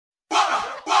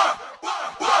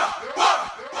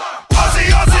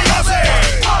Aussie, Aussie, Aussie.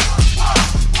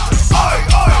 Oi,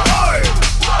 oi, oi.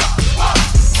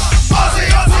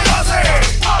 Aussie, Aussie, Aussie.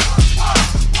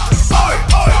 Oi,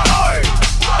 oi, oi.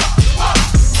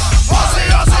 Aussie,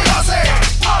 Aussie, Aussie.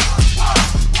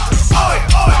 Oi,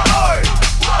 oi, oi.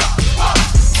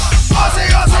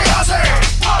 Aussie, Aussie, Aussie.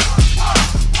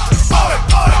 Oi,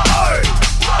 oi, oi.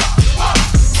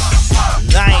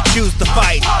 I ain't choose to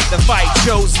fight, the fight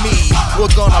chose me.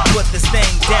 We're gonna put this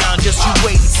thing down, just you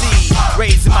wait and see.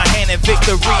 Raising my hand and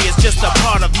victory is just a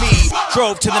part of me.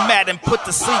 Drove to the mat and put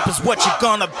to sleep is what you're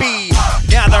gonna be.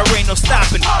 Now there ain't no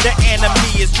stopping, the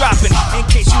enemy is dropping. In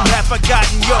case you have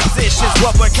forgotten your positions,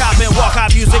 what we're copping. Walk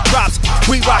out, music drops,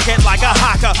 we rock it like a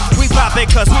hawker. We pop it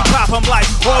cause we pop 'em like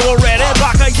Oral Red and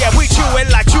Vodka. Yeah, we chew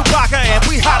it like Chewbacca, and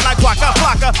we hot like Waka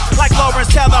Flocka. Like Lawrence,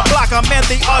 tell them block 'em, and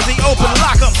the Aussie open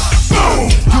lock 'em.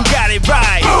 You got it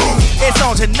right, it's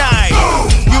on tonight.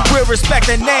 You will respect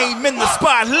the name in the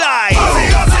spotlight.